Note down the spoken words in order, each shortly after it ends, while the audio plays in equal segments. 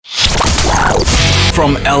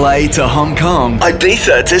From LA to Hong Kong,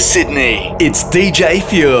 Ibiza to Sydney, it's DJ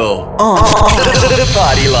Fuel on The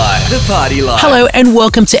Party Life. The Party Life. Hello and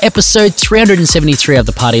welcome to episode 373 of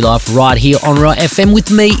The Party Life right here on Raw FM with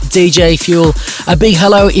me, DJ Fuel. A big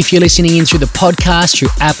hello if you're listening in through the podcast, through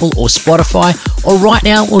Apple or Spotify, or right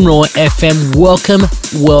now on Raw FM. Welcome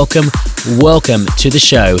to the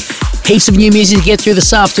show. Heaps of new music to get through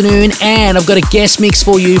this afternoon, and I've got a guest mix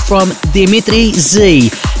for you from Dimitri Z.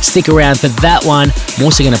 Stick around for that one. I'm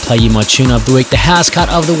also going to play you my tune of the week, the house cut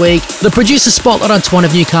of the week, the producer spotlight on one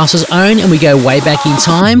of Newcastle's own, and we go way back in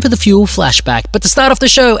time for the Fuel flashback. But to start off the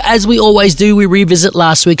show, as we always do, we revisit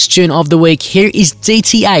last week's tune of the week. Here is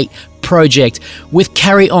DT8 Project with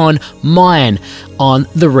Carry On Mine on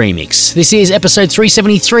the remix. This is episode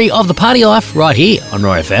 373 of The Party Life right here on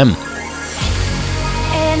Raw FM.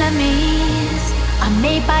 Enemies are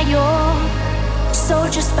made by your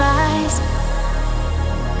soldier spies.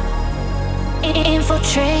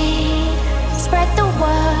 Infiltrate, spread the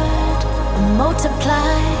word,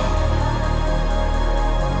 multiply.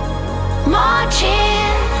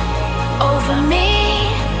 Marching over me,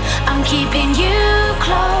 I'm keeping you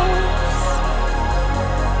close.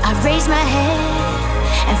 I raise my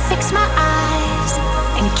head and fix my eyes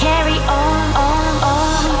and carry on.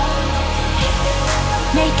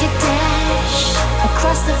 Make a dash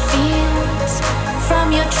across the fields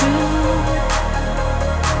from your truth.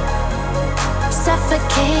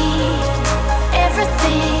 Suffocate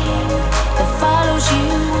everything that follows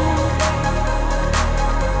you.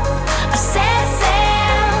 I set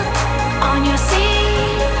sail on your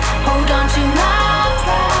sea. Hold on to my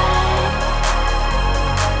pride.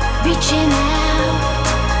 Reaching out,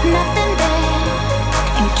 nothing there,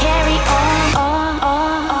 and carry on.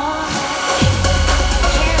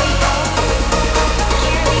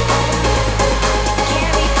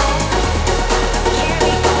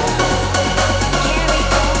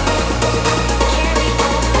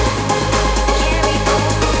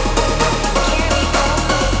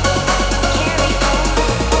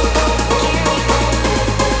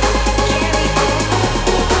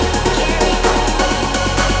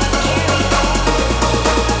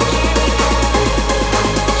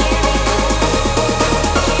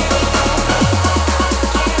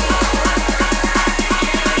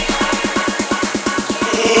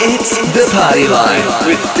 It's The Party Life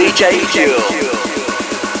with DJ Fuel.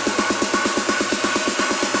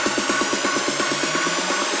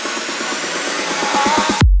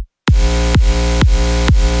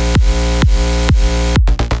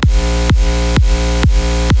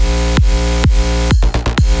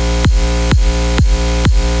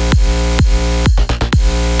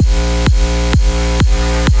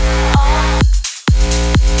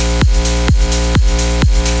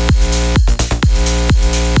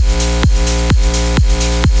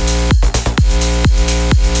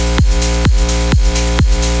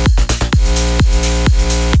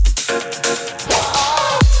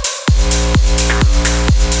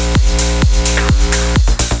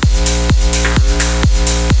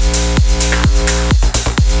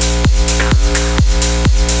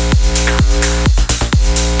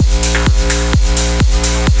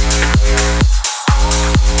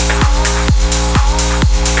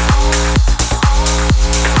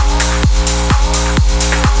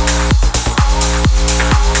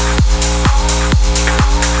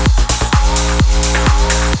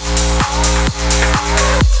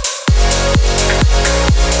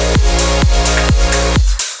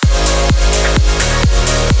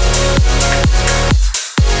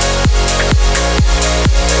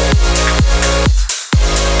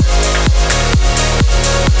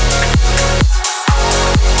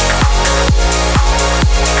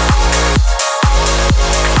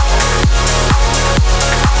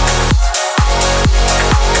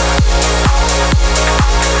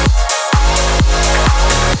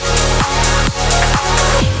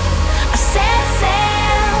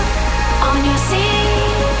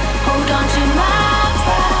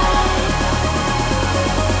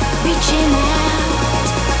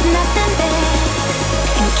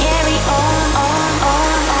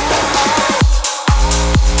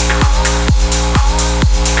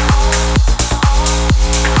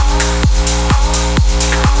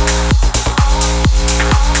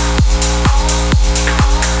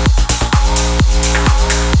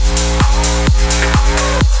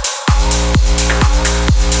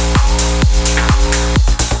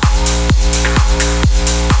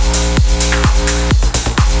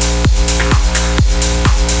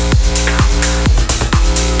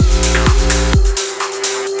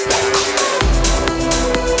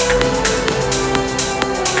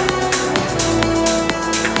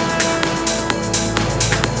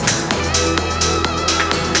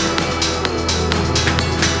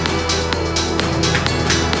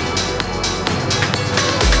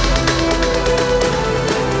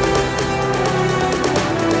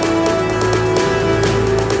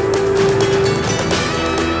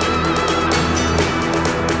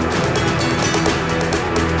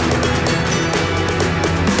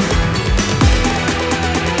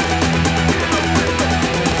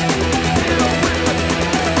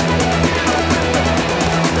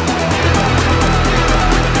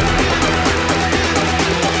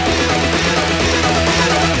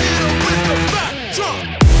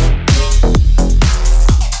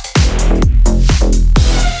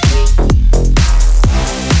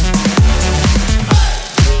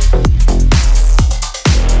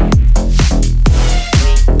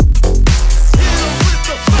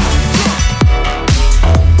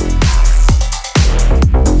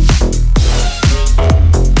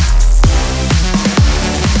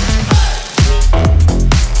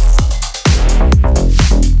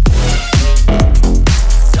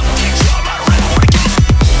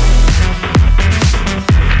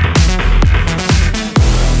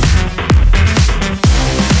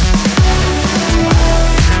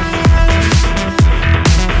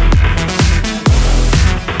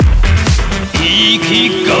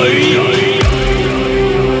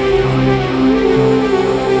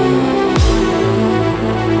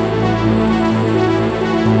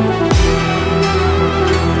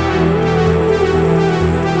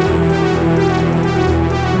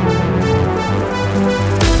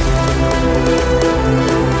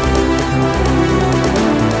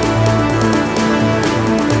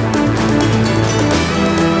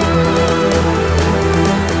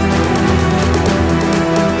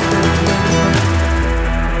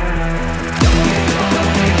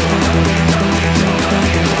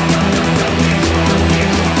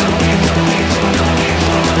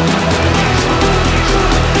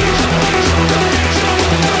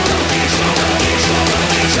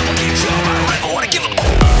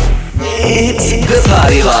 The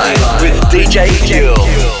Party Line with DJ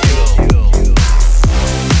Fuel.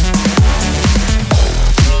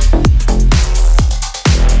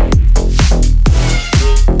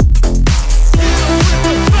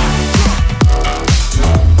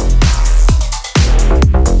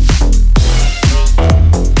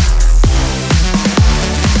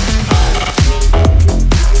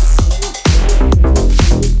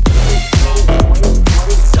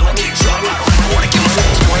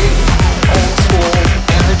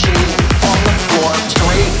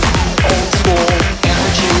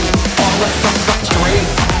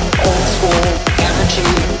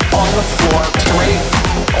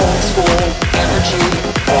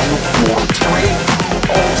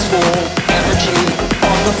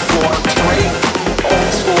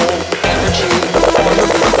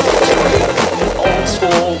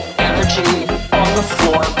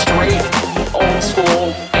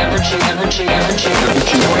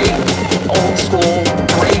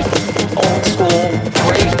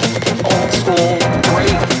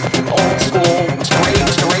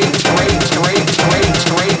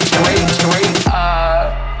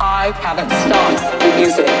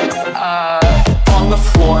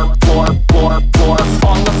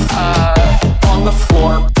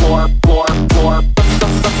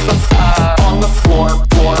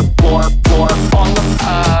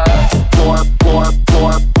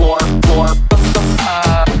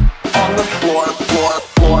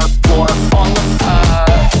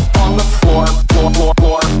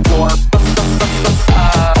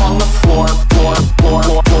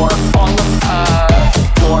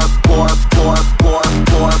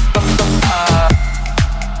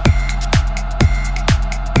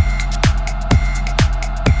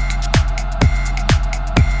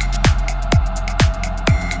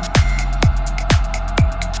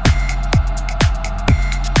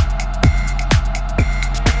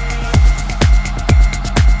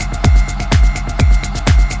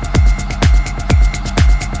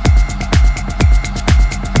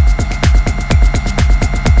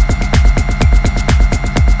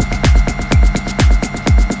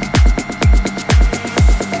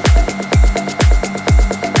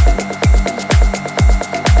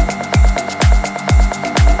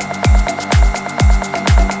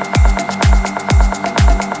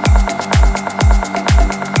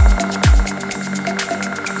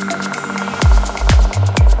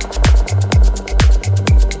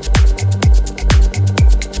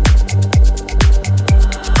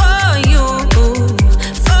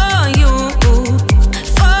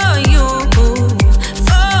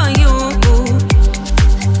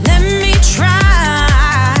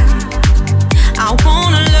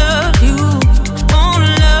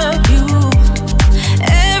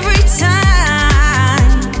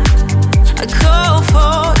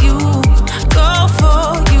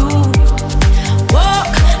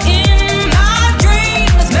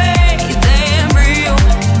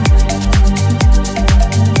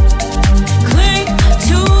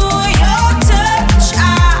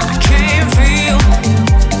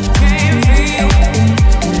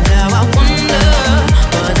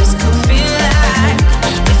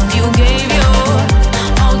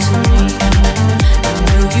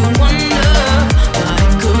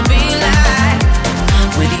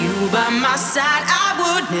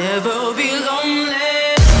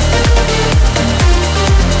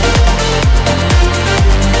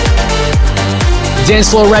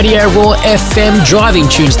 Dance Floor Radio, Raw FM, driving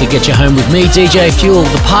tunes to get you home with me, DJ Fuel.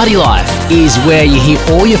 The Party Life is where you hear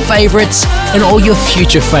all your favourites and all your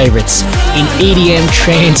future favourites in EDM,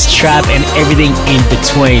 trance, trap and everything in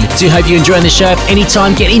between. Do hope you're enjoying the show.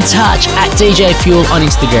 Anytime, get in touch at DJ Fuel on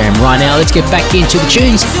Instagram. Right now, let's get back into the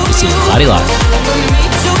tunes. This is The Party Life.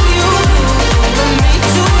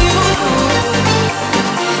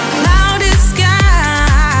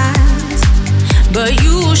 But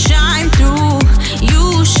you shine through,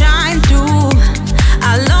 you shine through.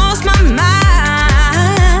 I lost my mind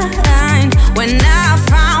when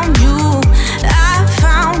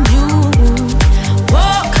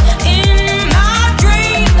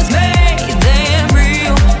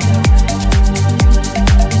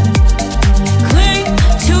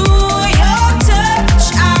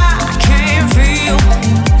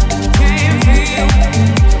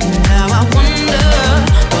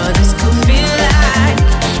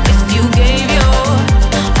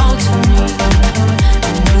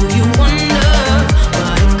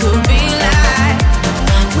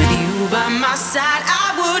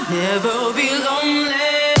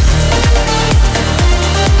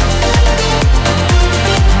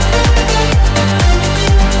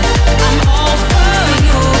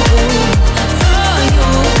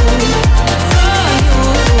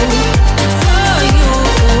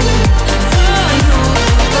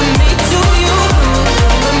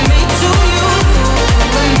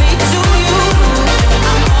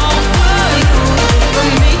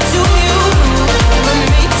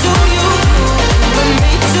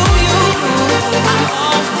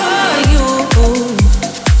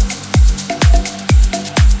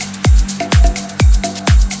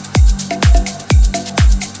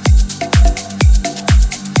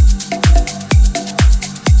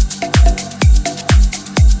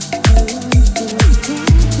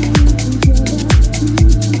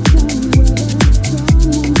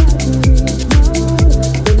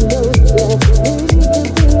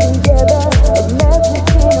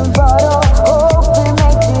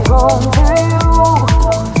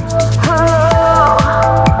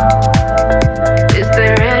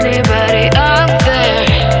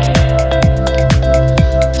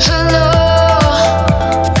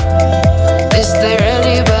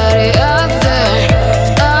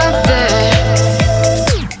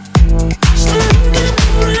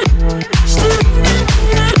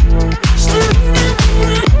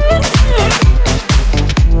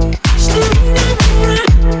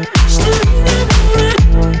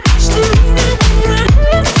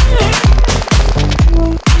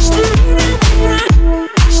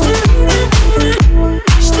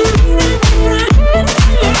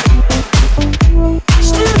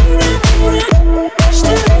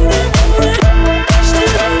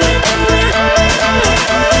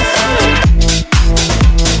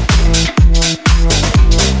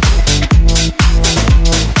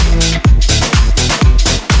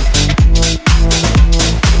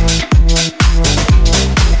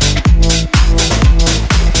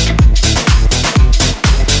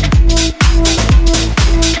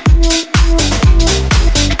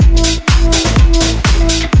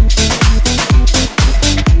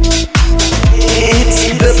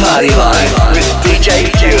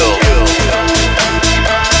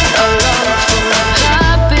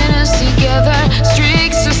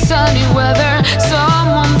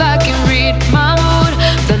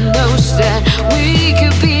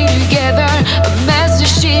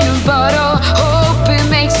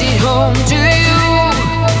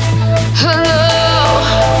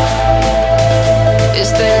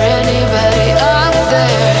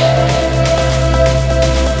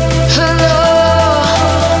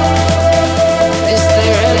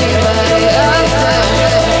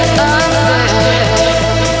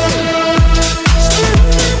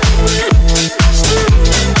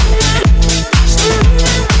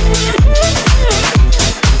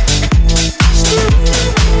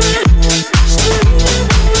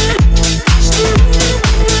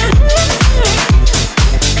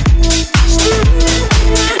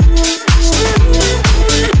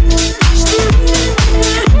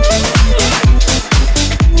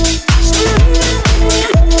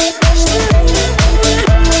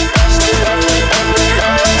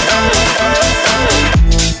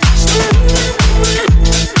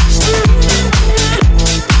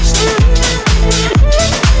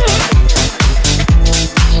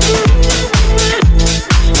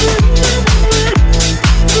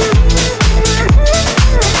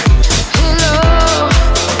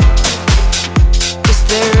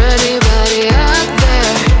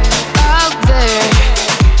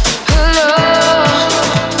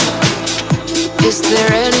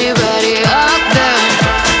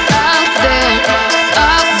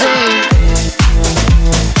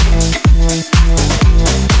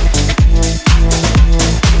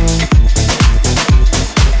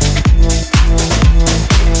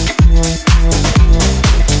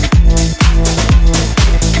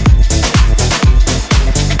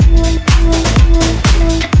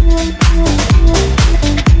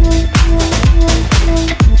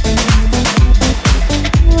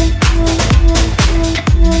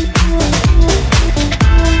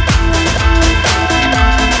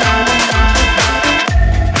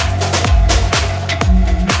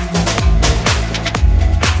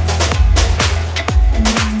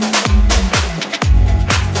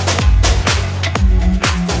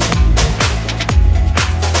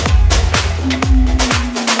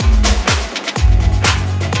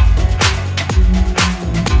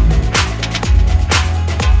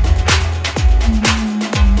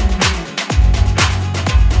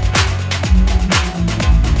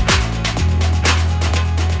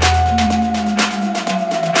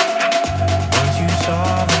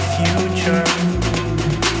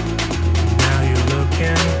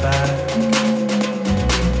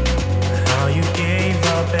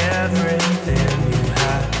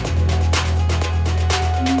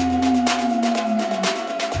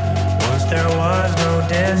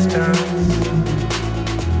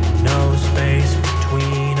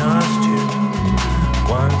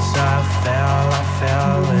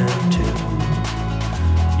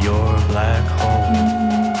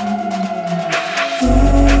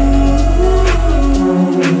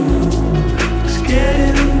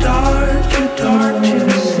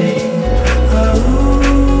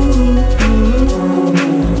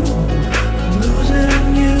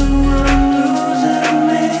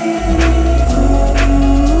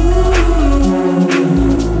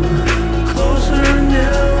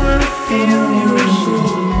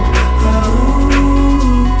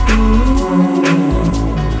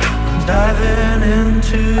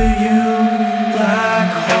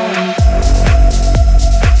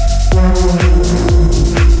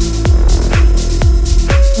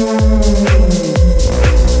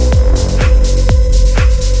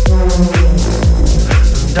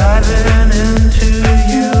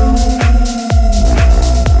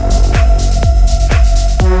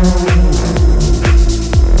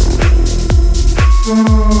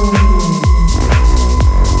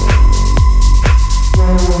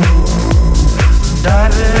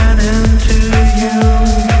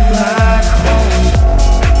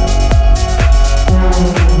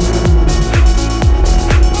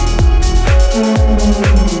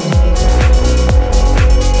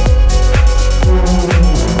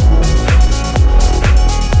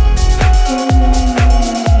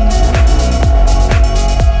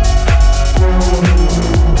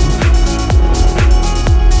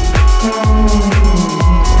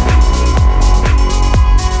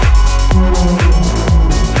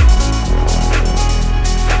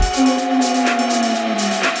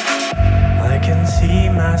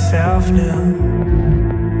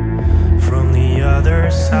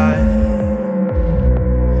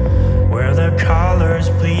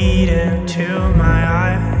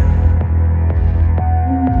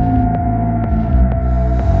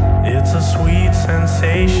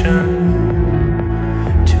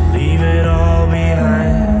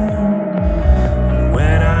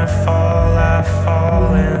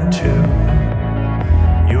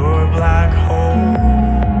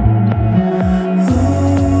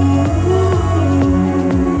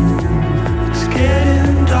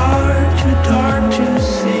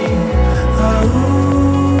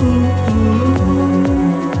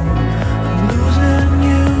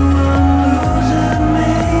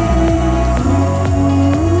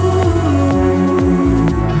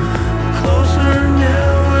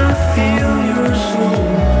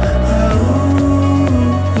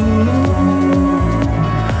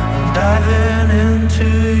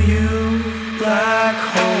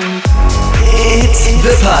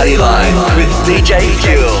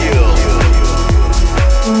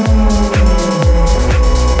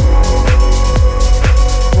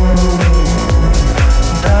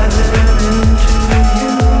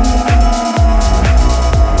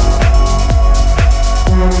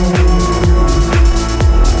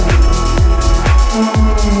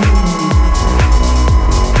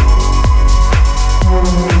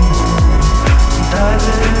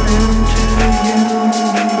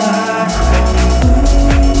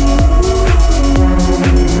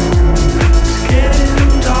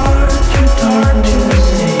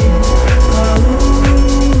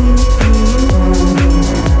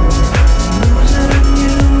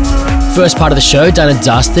First part of the show done and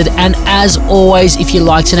dusted, and as always, if you'd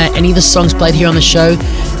like to know any of the songs played here on the show,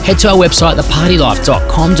 head to our website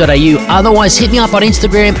thepartylife.com.au. Otherwise, hit me up on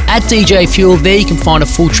Instagram at DJ Fuel. There you can find a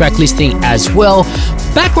full track listing as well.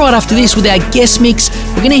 Back right after this with our guest mix,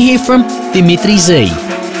 we're going to hear from Dimitri Z.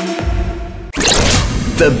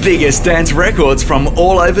 The biggest dance records from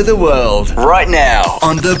all over the world, right now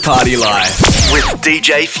on The Party Life with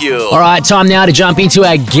DJ Fuel. All right, time now to jump into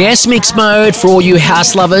our guest mix mode for all you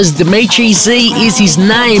house lovers. Dimitri Z is his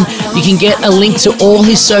name. You can get a link to all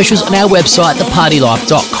his socials on our website,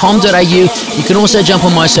 thepartylife.com.au. You can also jump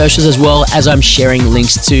on my socials as well, as I'm sharing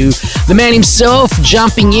links to the man himself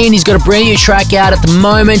jumping in. He's got a brand new track out at the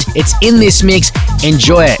moment. It's in this mix.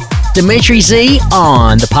 Enjoy it. Dimitri Z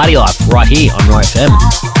on The Party Life right here on Roy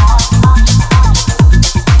FM.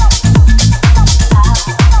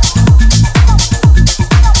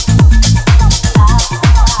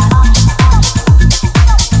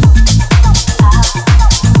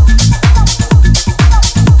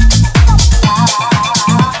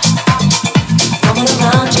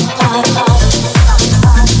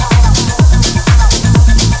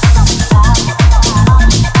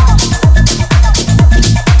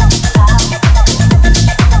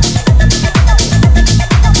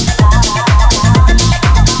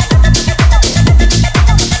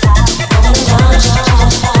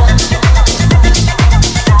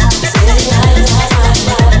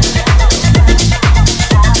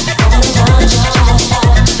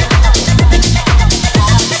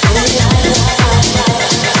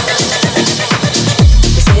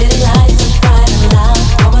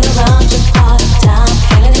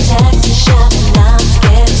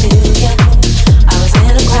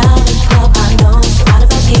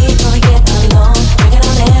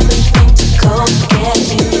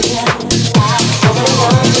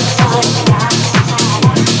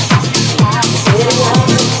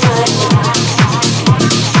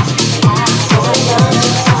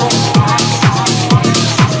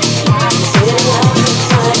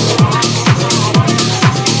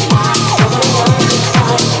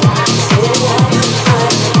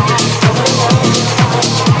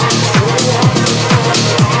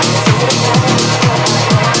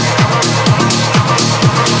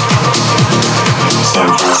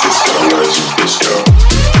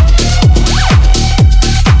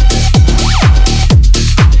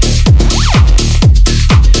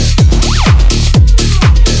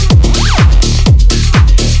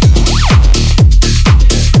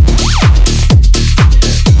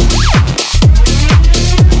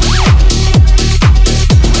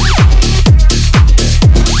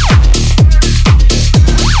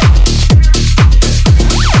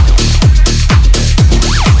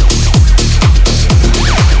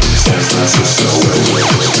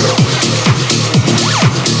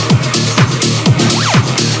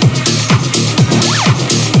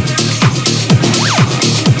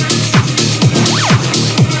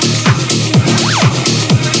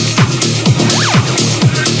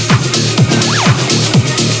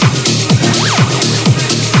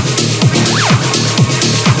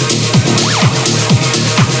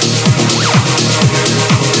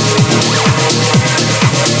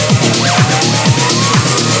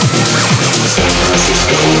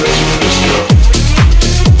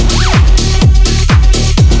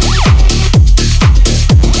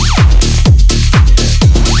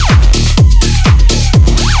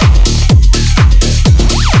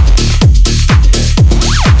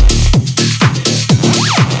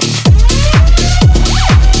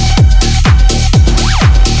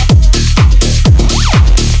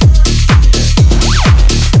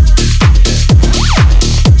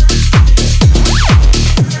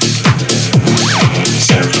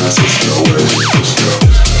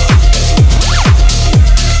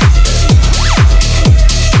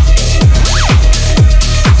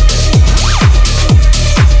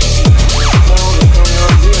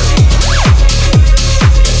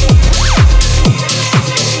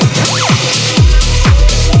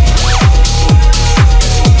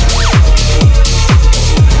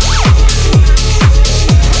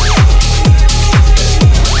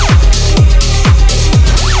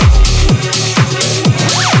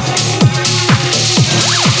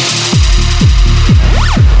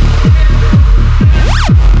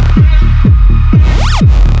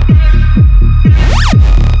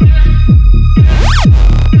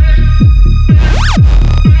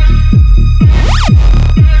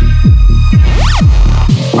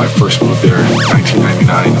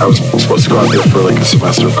 I was supposed to go out there for like a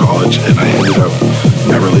semester of college, and I ended up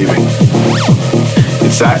never leaving.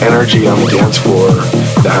 It's that energy on the dance floor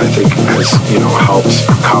that I think has, helped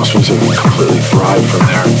house music completely thrive from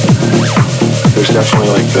there. There's definitely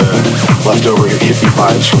like the leftover hippie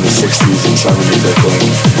vibes from the 60s and 70s, I think.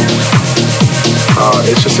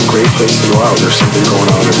 It's just a great place to go out. There's something going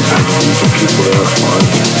on every time you meet the people there are fun.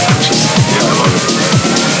 It's just, I love it.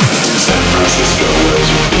 San Francisco, where's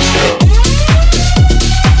your disco?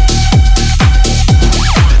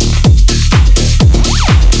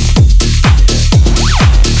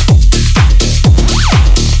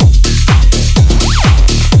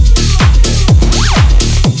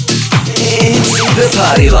 The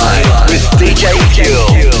Party Life with DJ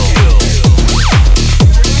Fuel.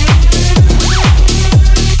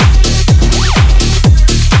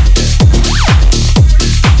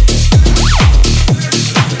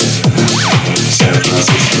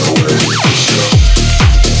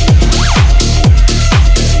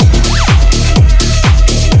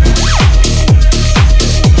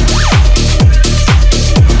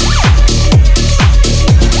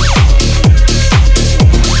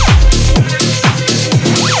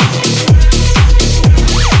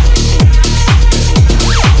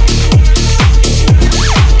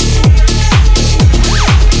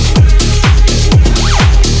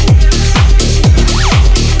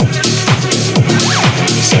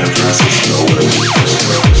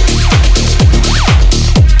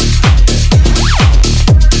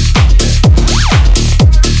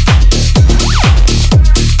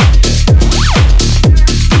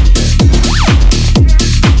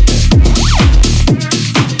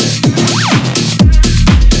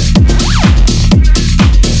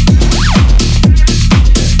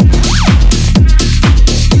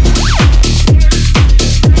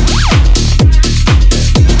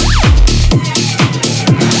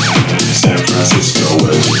 San Francisco,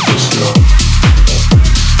 where's your disco?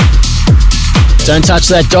 Don't touch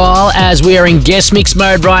that dial as we are in guest mix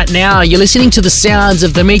mode right now. You're listening to the sounds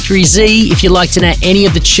of Dimitri Z. If you'd like to know any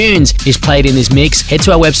of the tunes he's played in this mix, head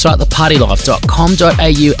to our website,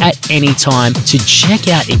 thepartylife.com.au at any time to check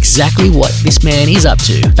out exactly what this man is up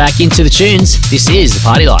to. Back into the tunes. This is The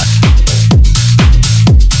Party Life.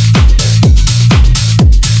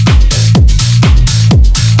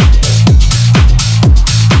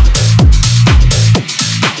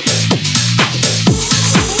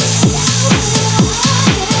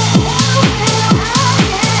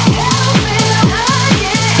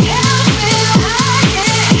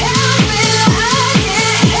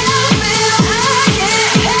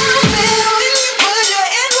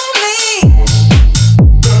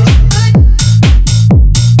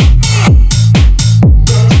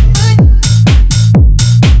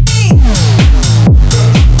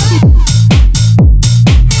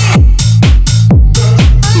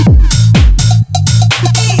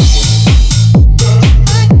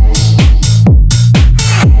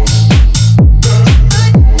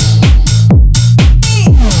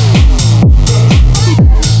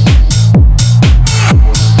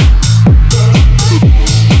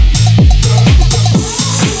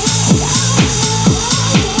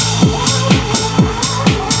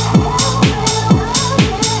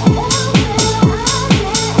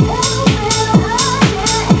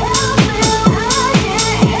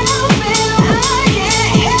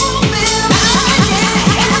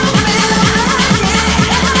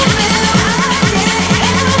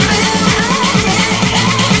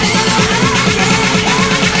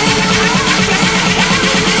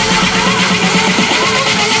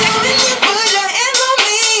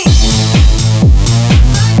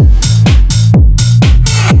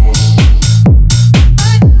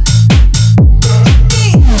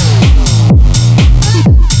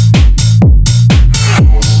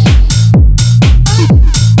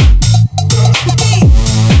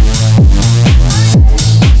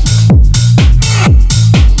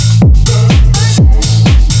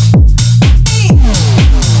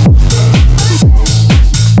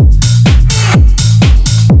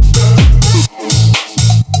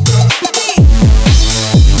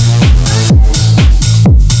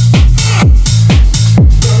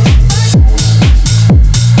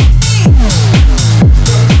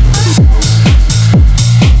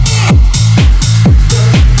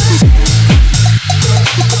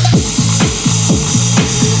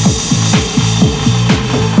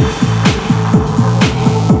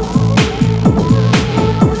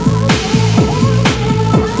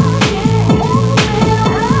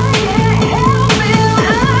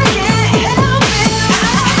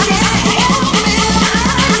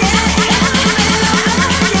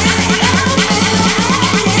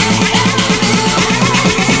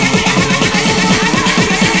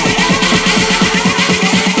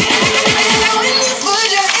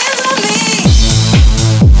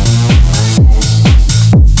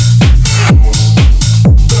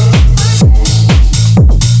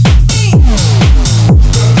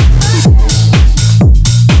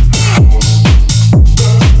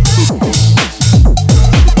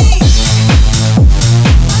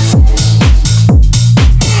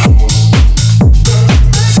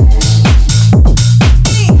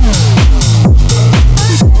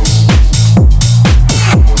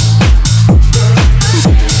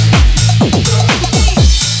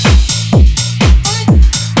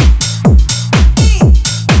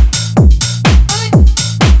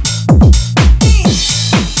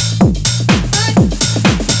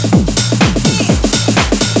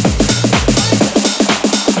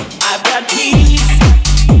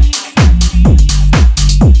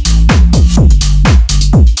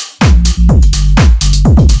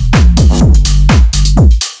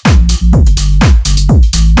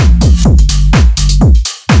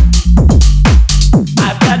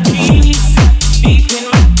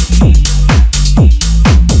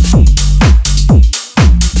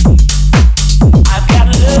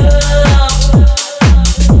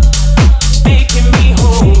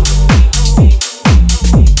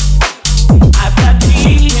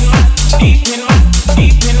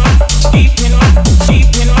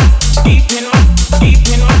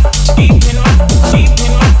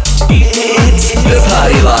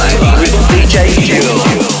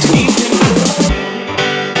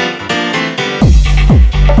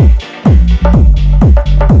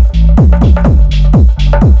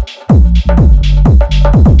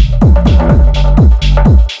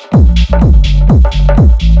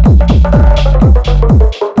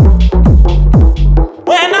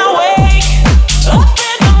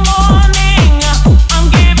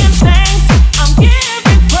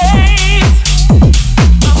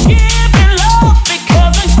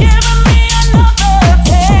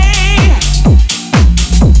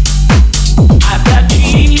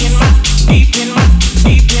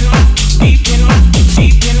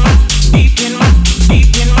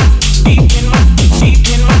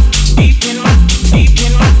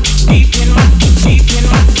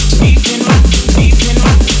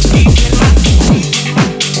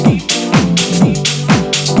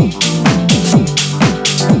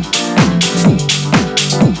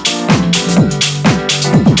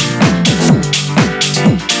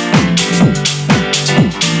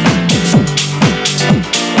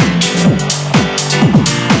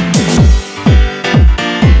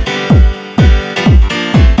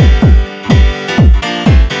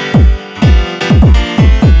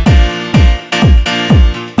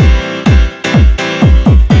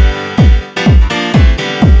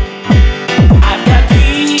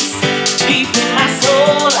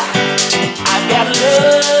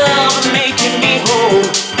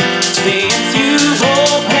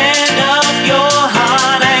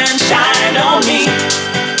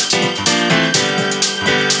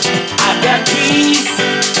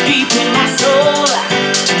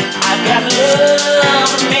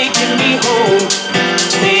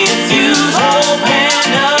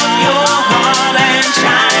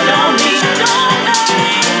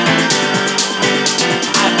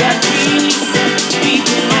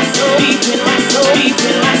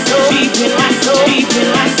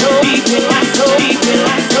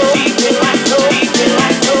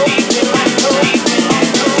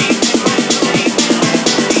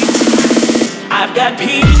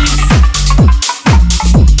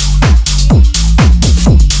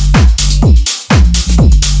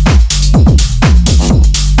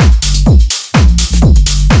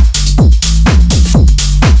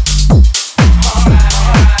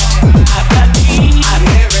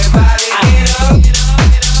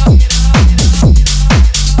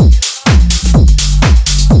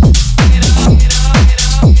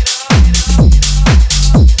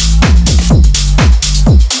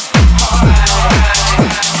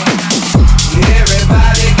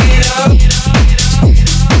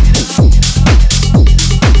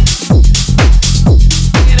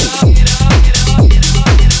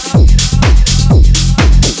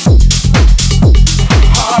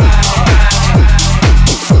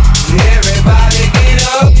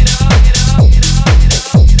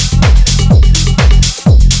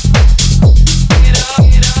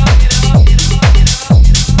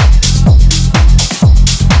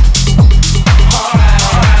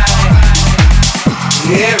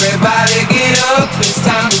 it's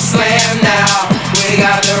time to slam now. We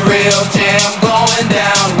got the real jam going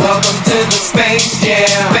down. Welcome to the Space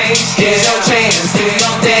Jam. Here's your chance to go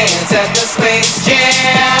dance at the Space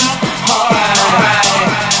Jam. Alright.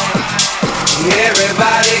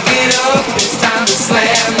 Everybody get up, it's time to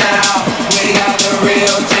slam now. We got the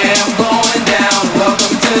real jam going down.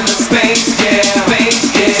 Welcome to the Space Jam.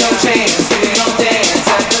 Here's your chance to go dance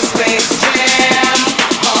at the Space Jam.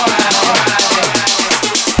 Alright.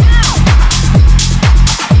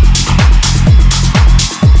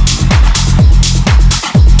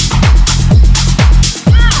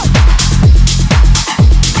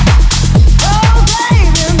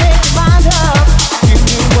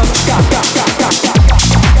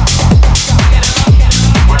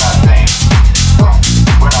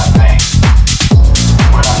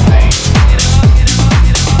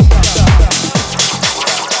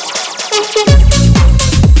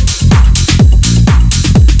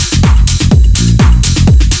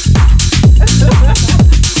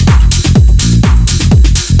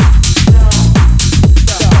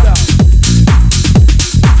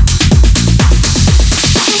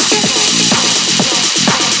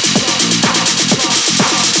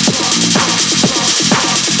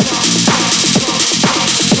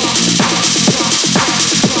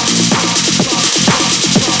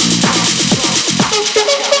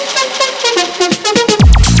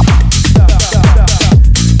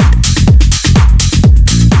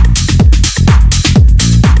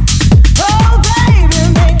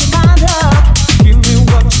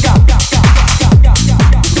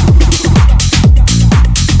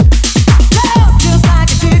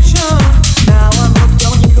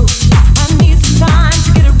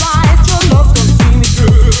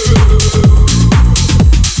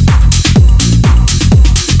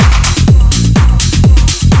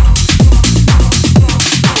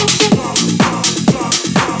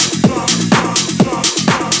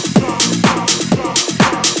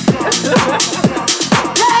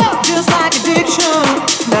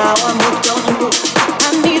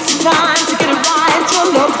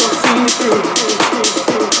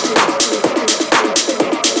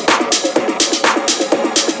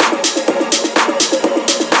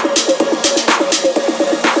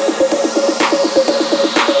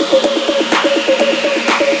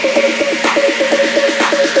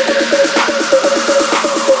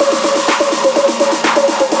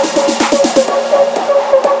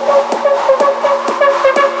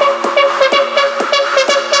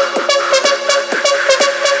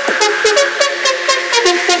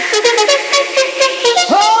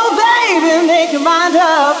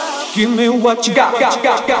 Give me what you got.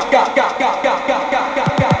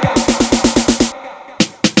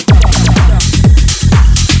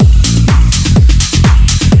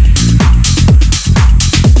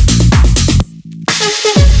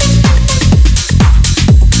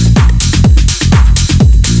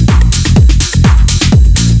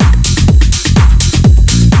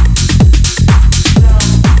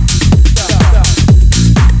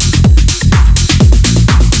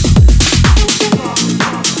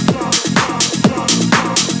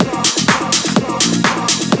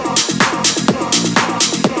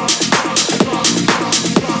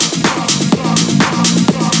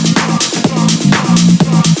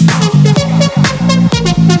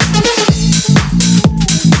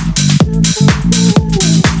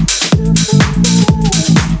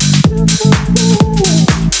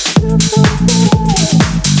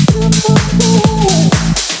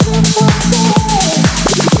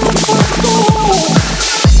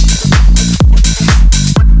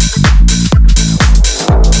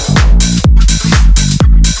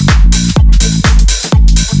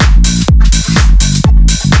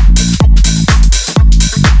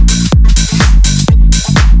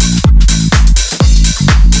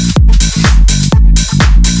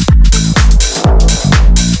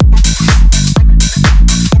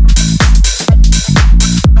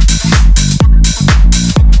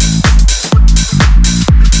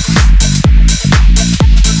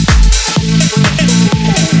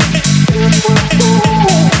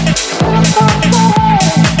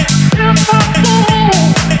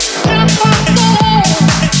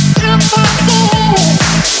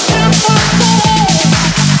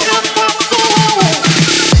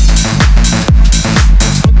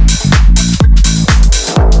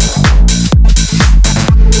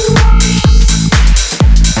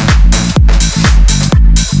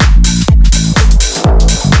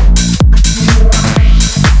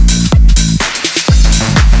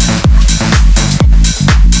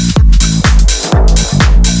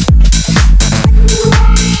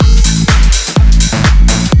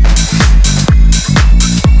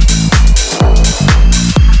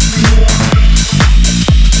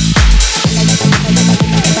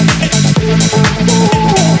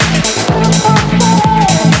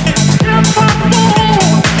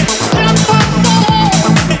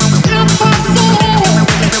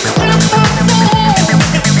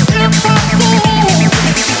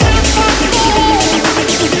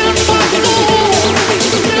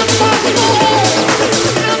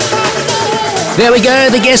 There we go.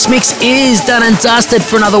 The guest mix is done and dusted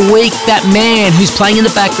for another week. That man who's playing in the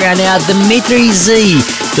background now, Dimitri Z.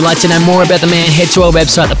 If you'd like to know more about the man, head to our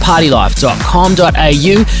website,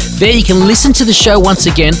 thepartylife.com.au. There you can listen to the show once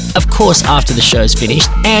again, of course, after the show's finished.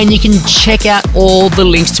 And you can check out all the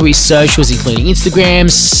links to his socials, including Instagram,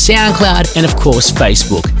 SoundCloud, and of course,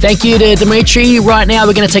 Facebook. Thank you to Dimitri. Right now,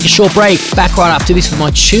 we're going to take a short break. Back right after this with my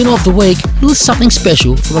tune of the week, a little something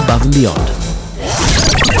special from Above and Beyond.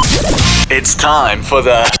 It's time for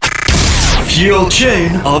the Fuel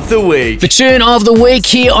Tune of the Week. The tune of the week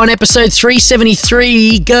here on episode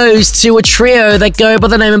 373 goes to a trio that go by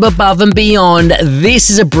the name of Above and Beyond. This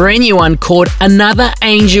is a brand new one called Another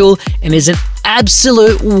Angel and is an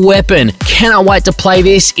absolute weapon. Cannot wait to play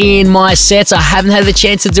this in my sets. I haven't had the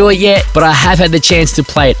chance to do it yet, but I have had the chance to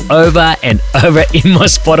play it over and over in my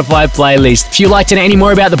Spotify playlist. If you'd like to know any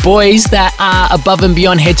more about the boys that are Above and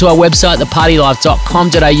Beyond, head to our website,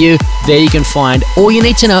 thepartylife.com.au. There you can find all you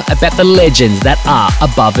need to know about the legends that are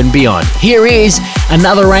Above and Beyond. Here is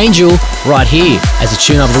Another Angel right here as a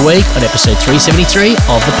tune of the week on episode 373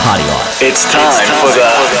 of The Party Life. It's time for the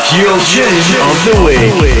Fuel Tune of the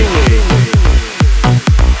Week.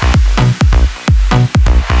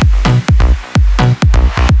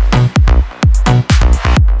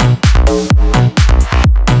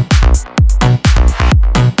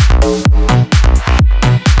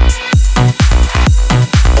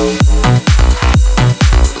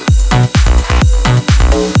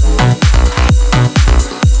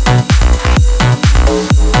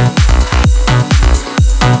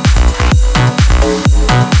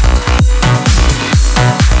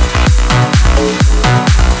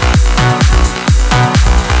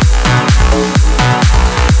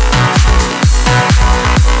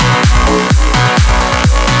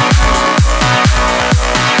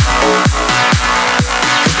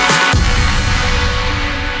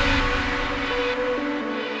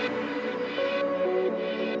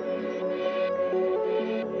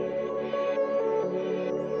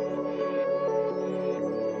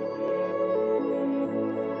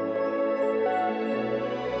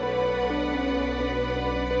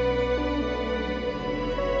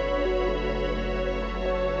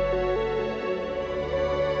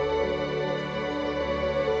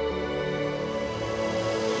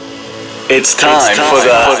 It's time for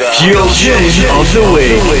the Fuel Tune of the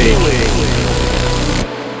Week.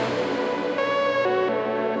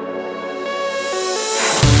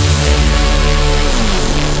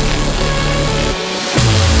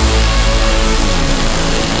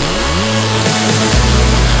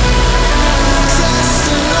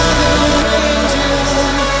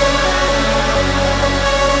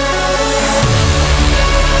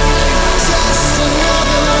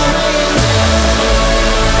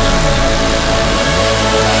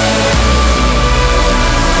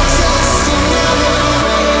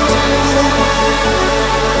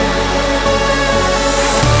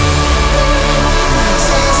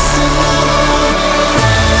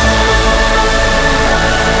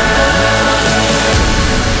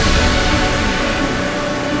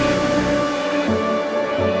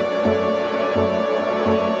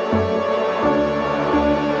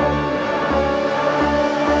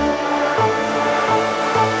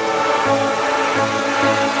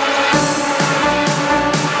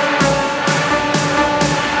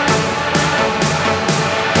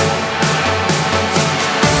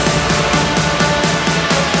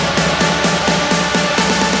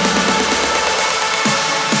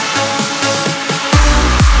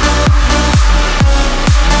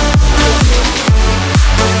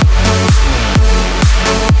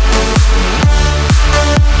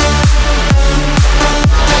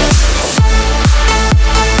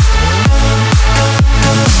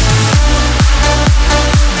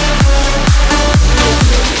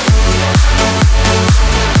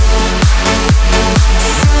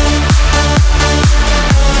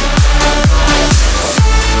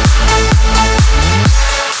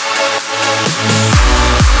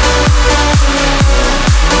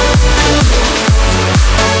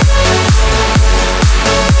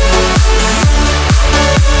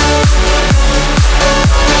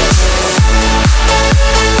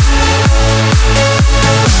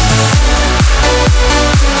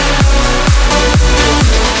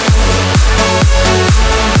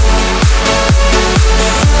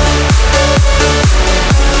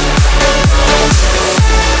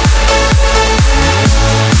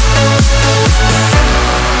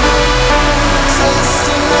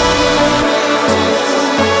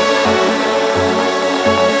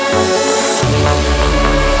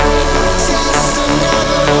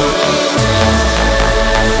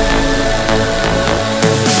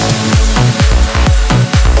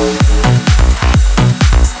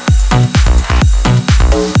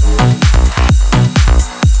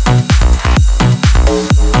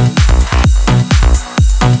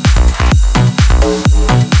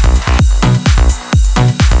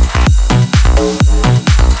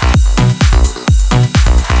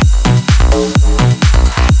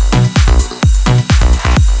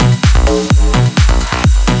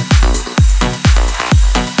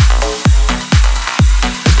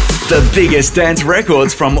 The biggest dance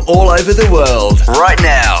records from all over the world. Right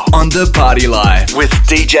now on The Party Life with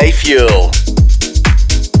DJ Fuel.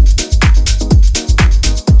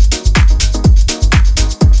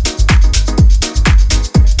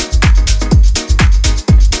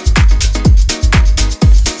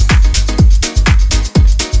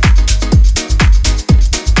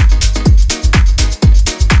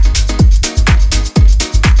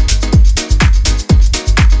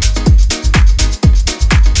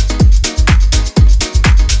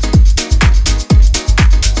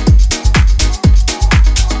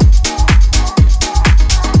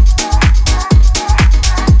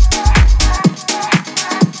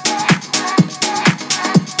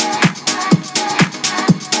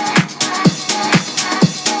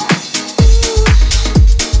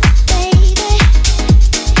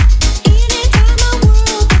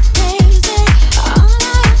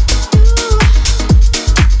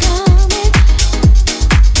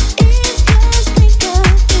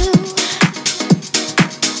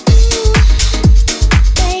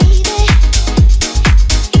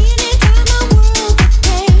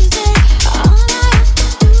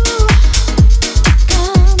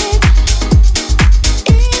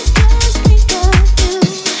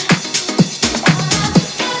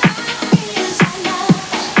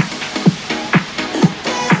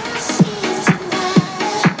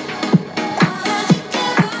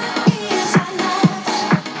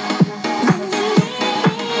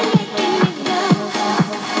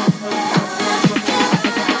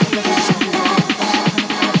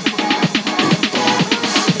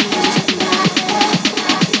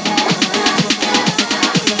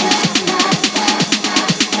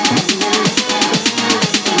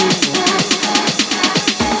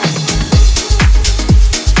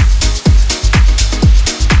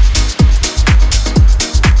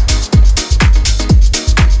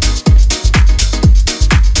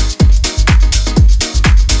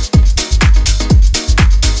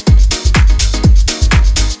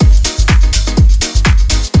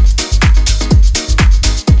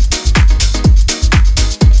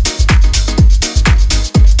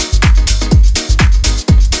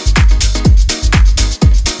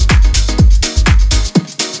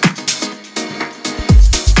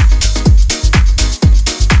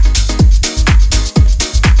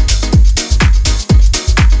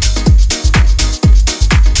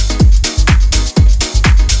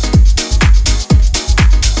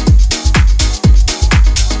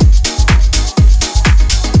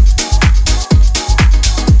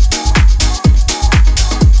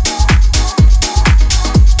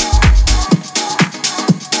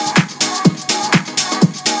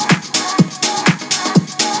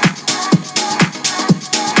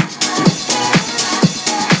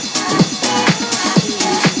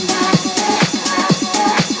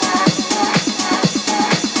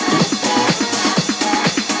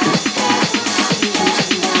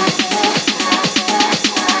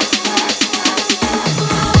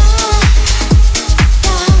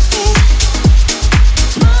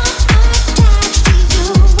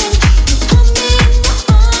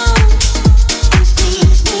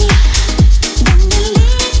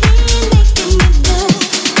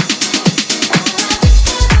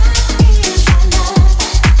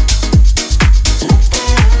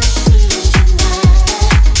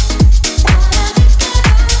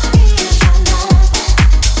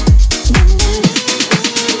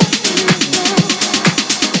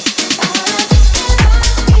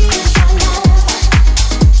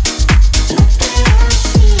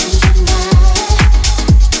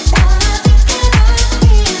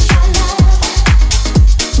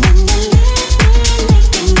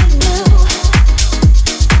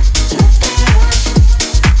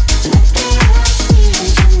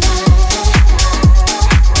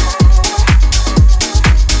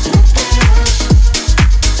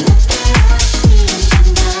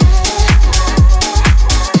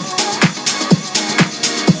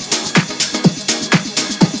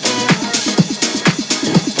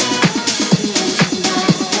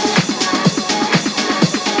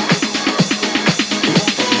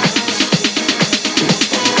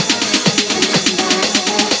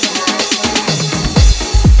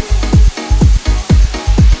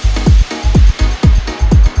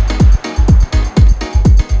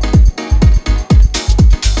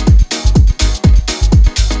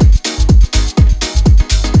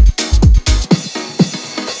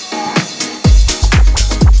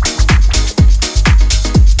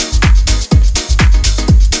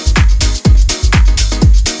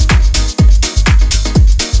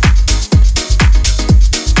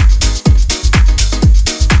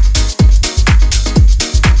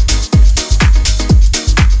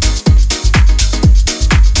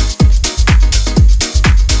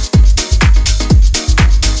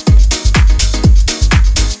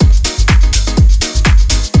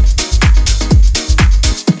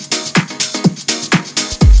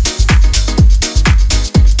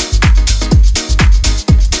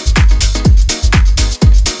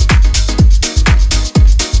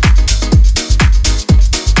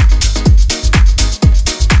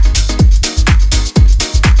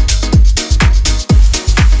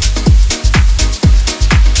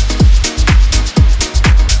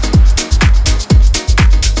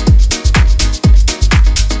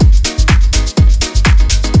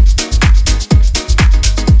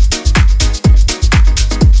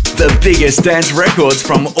 biggest dance records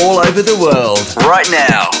from all over the world. Right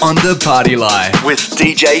now on The Party Life with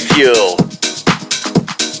DJ Fuel.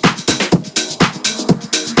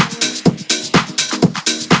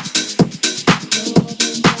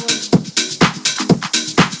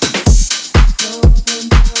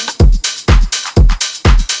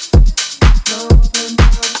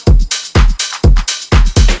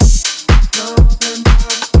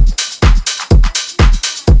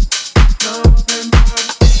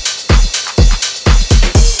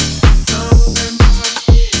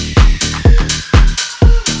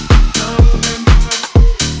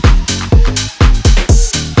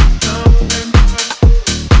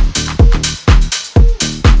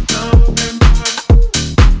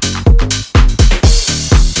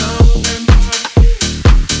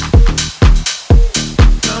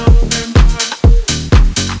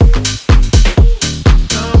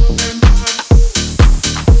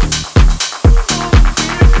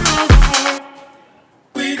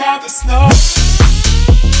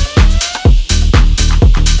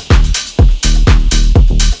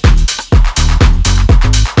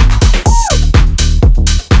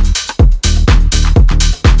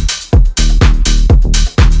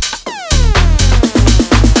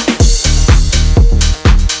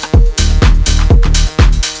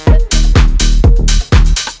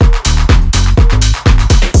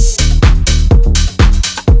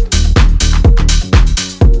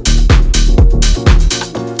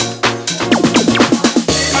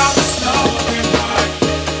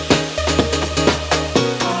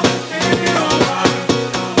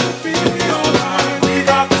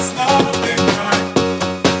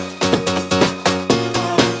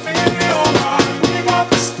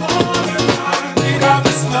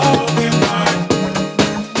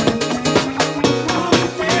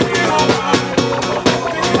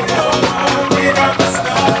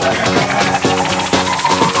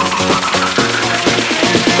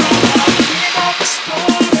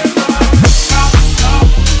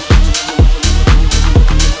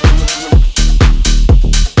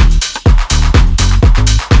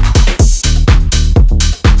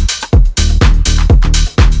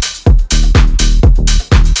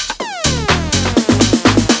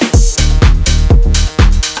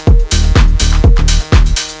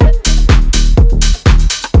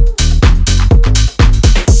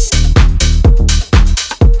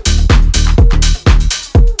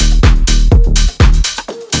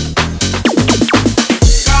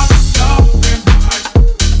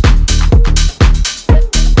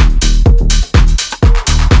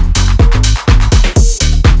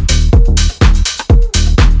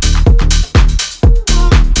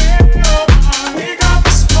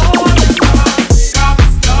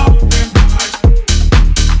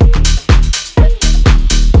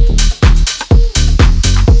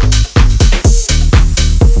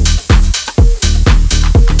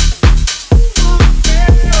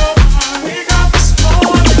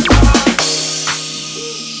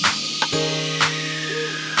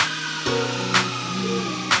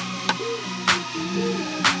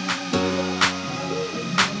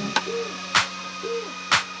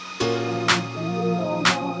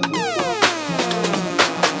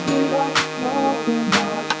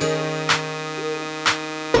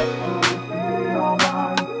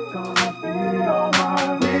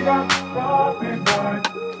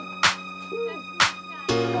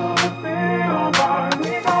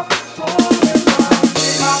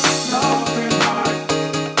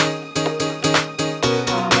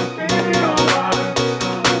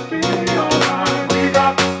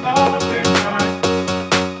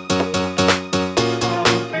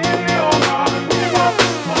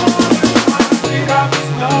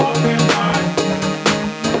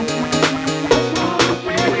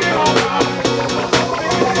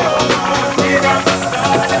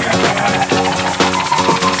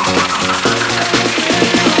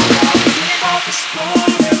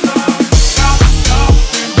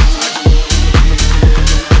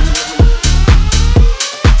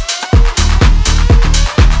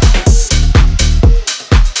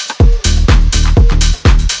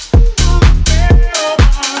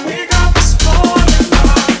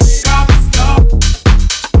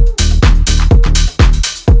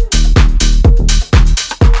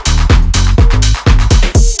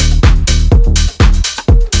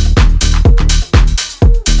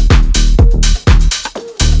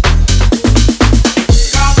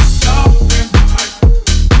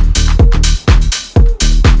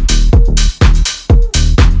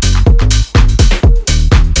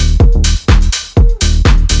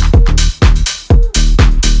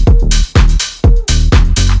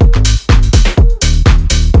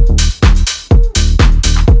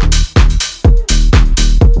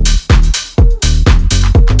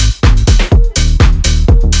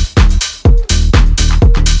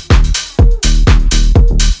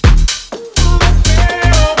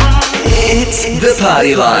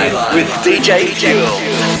 Party Life with DJ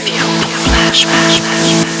Fuel.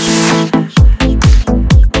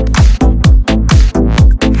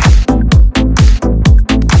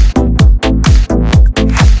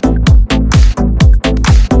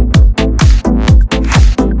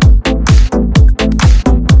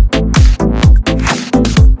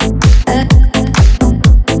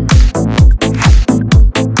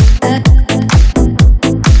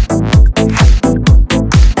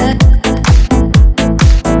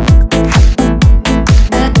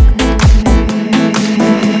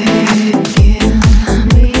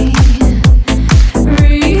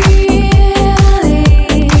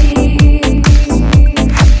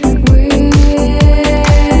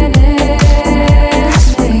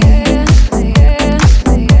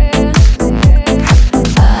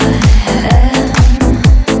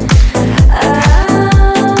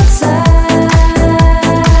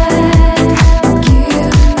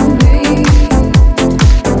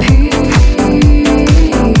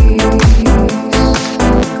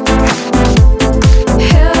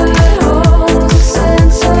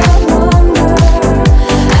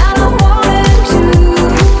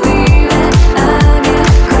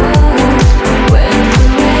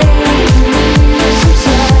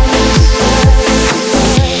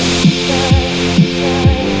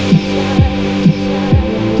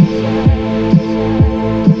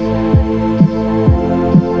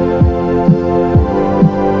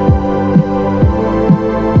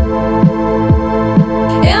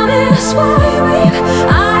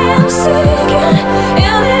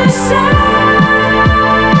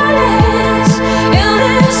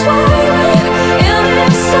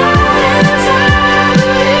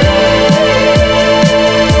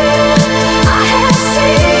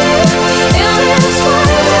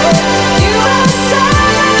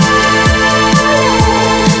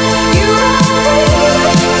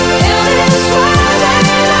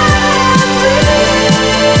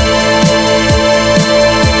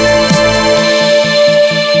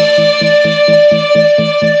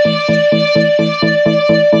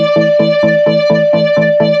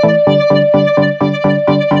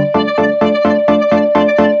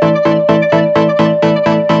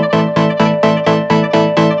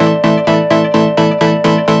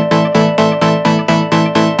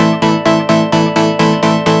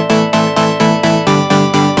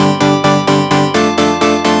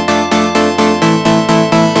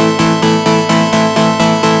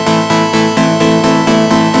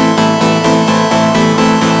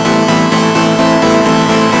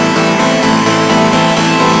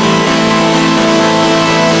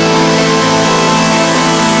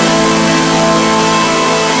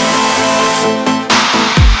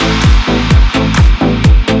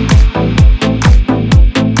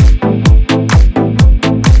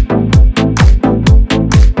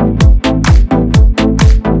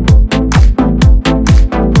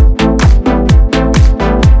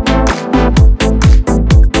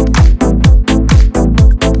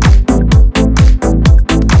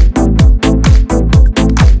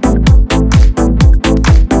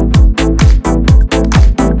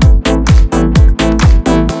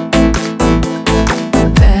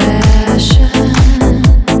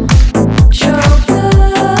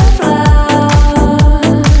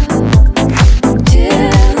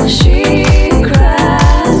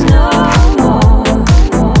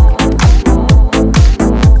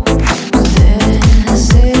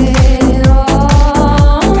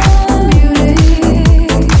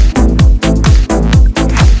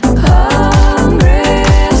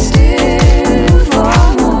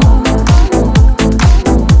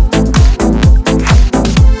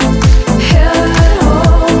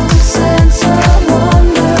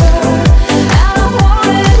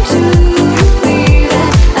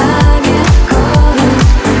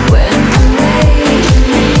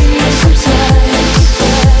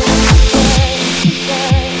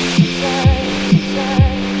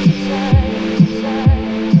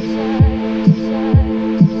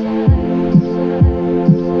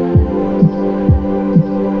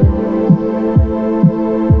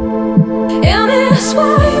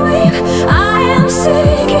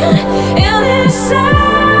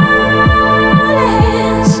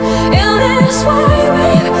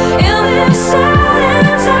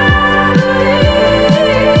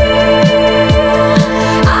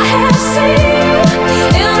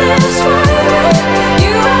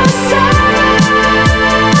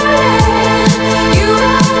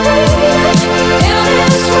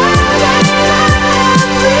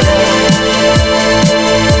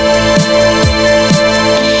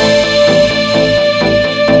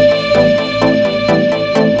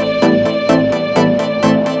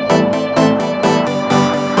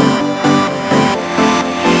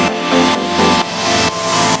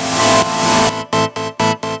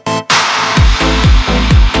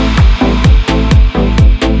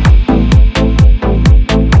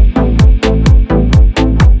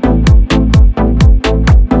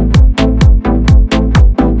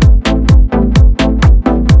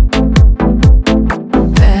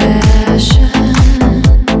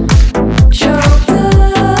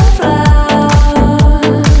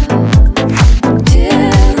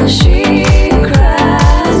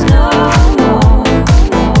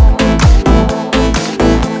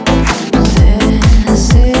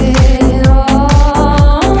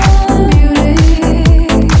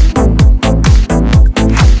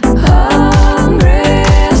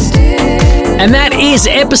 is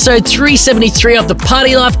episode 373 of The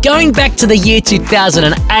Party Life, going back to the year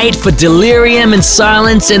 2008 for Delirium and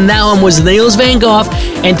Silence, and that one was Niels van Gogh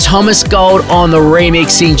and Thomas Gold on the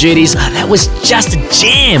remixing duties. That was just a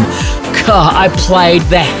jam. God, I played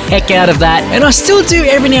the heck out of that, and I still do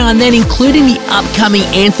every now and then, including the upcoming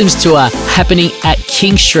Anthems Tour happening at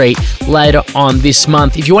King Street later on this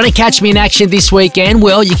month. If you want to catch me in action this weekend,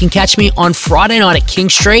 well, you can catch me on Friday night at King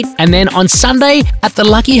Street, and then on Sunday at the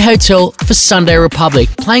Lucky Hotel for Sunday Republic,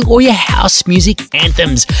 playing all your house music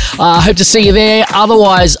anthems. I hope to see you there.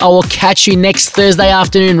 Otherwise, I will catch you next Thursday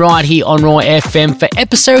afternoon right here on Raw FM for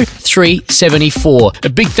episode 374. A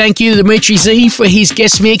big thank you to Dimitri Z for his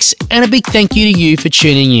guest mix, and a big thank you to you for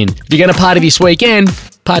tuning in. If you're going to party this weekend,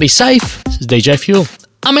 party safe. This is DJ Fuel.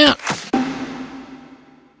 I'm out.